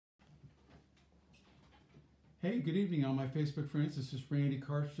Hey, good evening, all my Facebook friends. This is Randy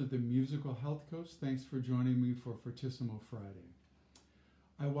Karchner, the musical health coach. Thanks for joining me for Fortissimo Friday.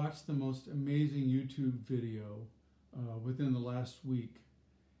 I watched the most amazing YouTube video within the last week,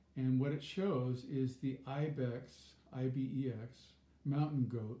 and what it shows is the Ibex, I-B-E-X, Mountain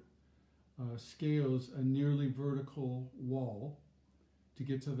Goat scales a nearly vertical wall to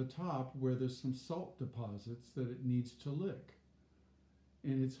get to the top where there's some salt deposits that it needs to lick.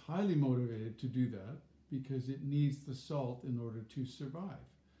 And it's highly motivated to do that because it needs the salt in order to survive.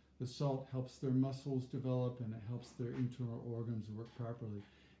 The salt helps their muscles develop and it helps their internal organs work properly.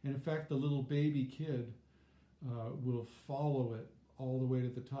 And in fact, the little baby kid will follow it all the way to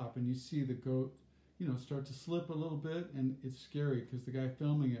the top. And you see the goat, start to slip a little bit, and it's scary because the guy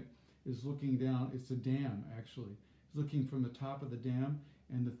filming it is looking down. It's a dam, actually. He's looking from the top of the dam,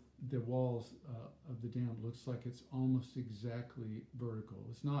 and the walls of the dam looks like it's almost exactly vertical.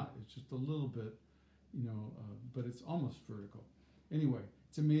 It's not. It's just a little bit, but it's almost vertical. Anyway,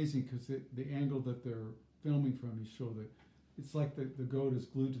 it's amazing because the angle that they're filming from, you show that it's like the goat is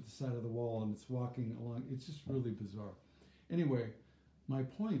glued to the side of the wall and it's walking along. It's just really bizarre. Anyway, my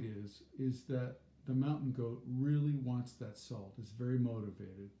point is that the mountain goat really wants that salt. It's very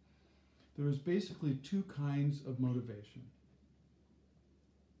motivated. There's basically two kinds of motivation.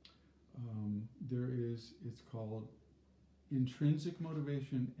 It's called intrinsic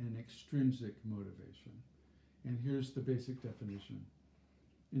motivation and extrinsic motivation. And here's the basic definition.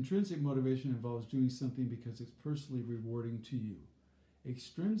 Intrinsic motivation involves doing something because it's personally rewarding to you.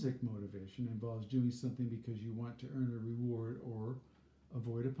 Extrinsic motivation involves doing something because you want to earn a reward or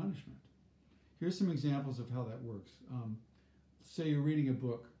avoid a punishment. Here's some examples of how that works. Say you're reading a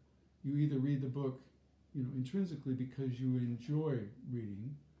book. You either read the book, intrinsically because you enjoy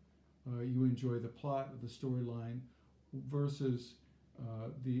reading, you enjoy the plot of the storyline, versus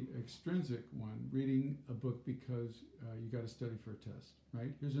the extrinsic one, reading a book because you got to study for a test,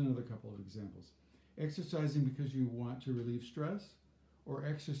 right? Here's another couple of examples. Exercising because you want to relieve stress, or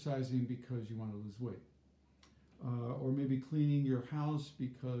exercising because you want to lose weight. Or maybe cleaning your house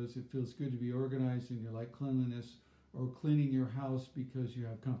because it feels good to be organized and you like cleanliness, or cleaning your house because you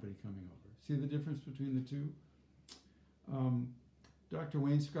have company coming over. See the difference between the two? Dr.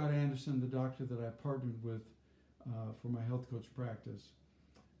 Wayne Scott Anderson, the doctor that I partnered with for my health coach practice,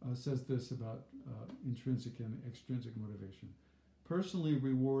 says this about intrinsic and extrinsic motivation. Personally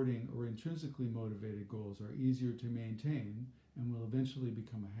rewarding or intrinsically motivated goals are easier to maintain and will eventually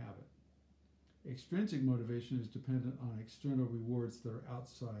become a habit. Extrinsic motivation is dependent on external rewards that are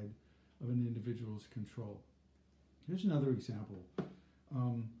outside of an individual's control. Here's another example.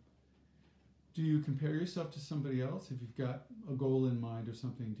 Do you compare yourself to somebody else? If you've got a goal in mind or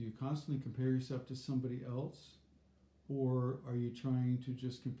something, do you constantly compare yourself to somebody else? Or are you trying to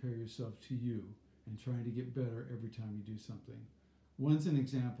just compare yourself to you and trying to get better every time you do something? One's an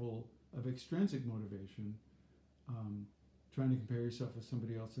example of extrinsic motivation, trying to compare yourself with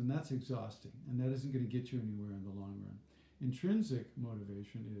somebody else, and that's exhausting, and that isn't going to get you anywhere in the long run. Intrinsic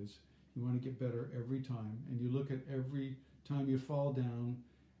motivation is you want to get better every time, and you look at every time you fall down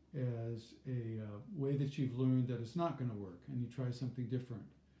as a way that you've learned that it's not going to work, and you try something different.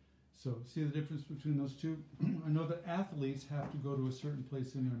 So see the difference between those two? I know that athletes have to go to a certain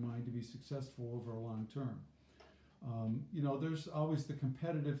place in their mind to be successful over a long term. There's always the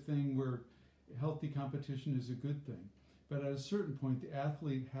competitive thing where healthy competition is a good thing. But at a certain point, the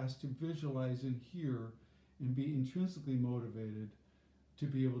athlete has to visualize and hear and be intrinsically motivated to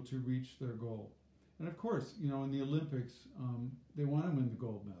be able to reach their goal. And of course, in the Olympics, they want to win the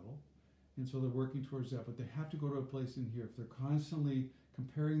gold medal. And so they're working towards that. But they have to go to a place in here. If they're constantly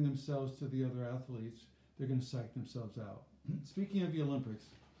comparing themselves to the other athletes, they're going to psych themselves out. Speaking of the Olympics,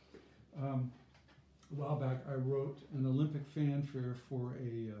 a while back I wrote an Olympic fanfare for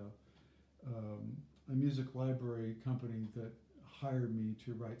a music library company that hired me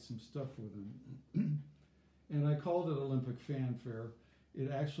to write some stuff for them. And I called it Olympic Fanfare. It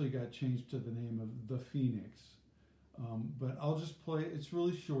actually got changed to the name of The Phoenix. But I'll just play, it's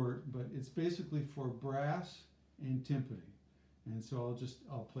really short, but it's basically for brass and timpani. And so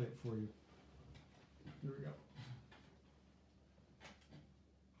I'll play it for you. Here we go.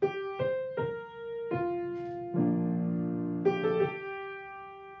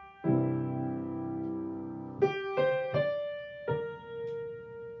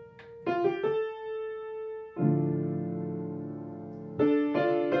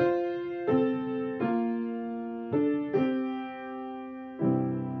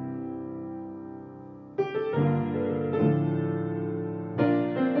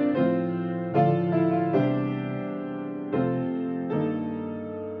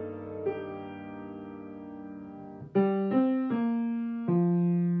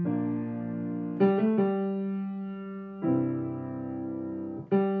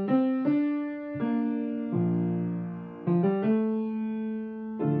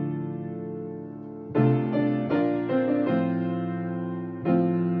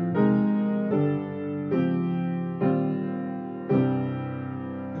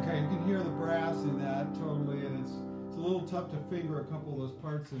 those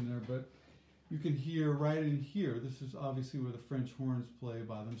parts in there, but you can hear right in here. This is obviously where the French horns play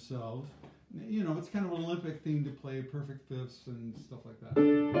by themselves. You know, it's kind of an Olympic thing to play perfect fifths and stuff like that.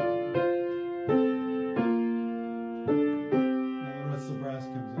 And the rest of the brass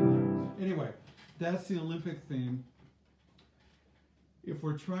comes in there. Anyway, that's the Olympic theme. If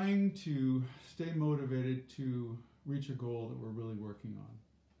we're trying to stay motivated to reach a goal that we're really working on,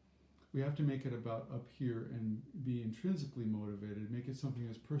 we have to make it about up here and be intrinsically motivated, make it something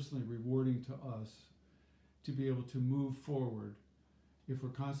that's personally rewarding to us to be able to move forward. If we're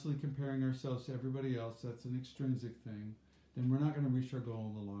constantly comparing ourselves to everybody else, that's an extrinsic thing, then we're not going to reach our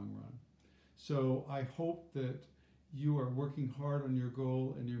goal in the long run. So I hope that you are working hard on your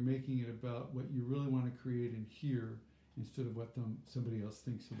goal and you're making it about what you really want to create in here instead of what somebody else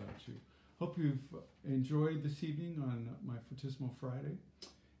thinks about you. Hope you've enjoyed this evening on my Fortissimo Friday,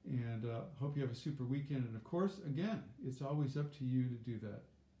 and hope you have a super weekend. And of course, again, it's always up to you to do that.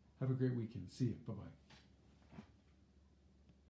 Have a great weekend. See you. Bye-bye.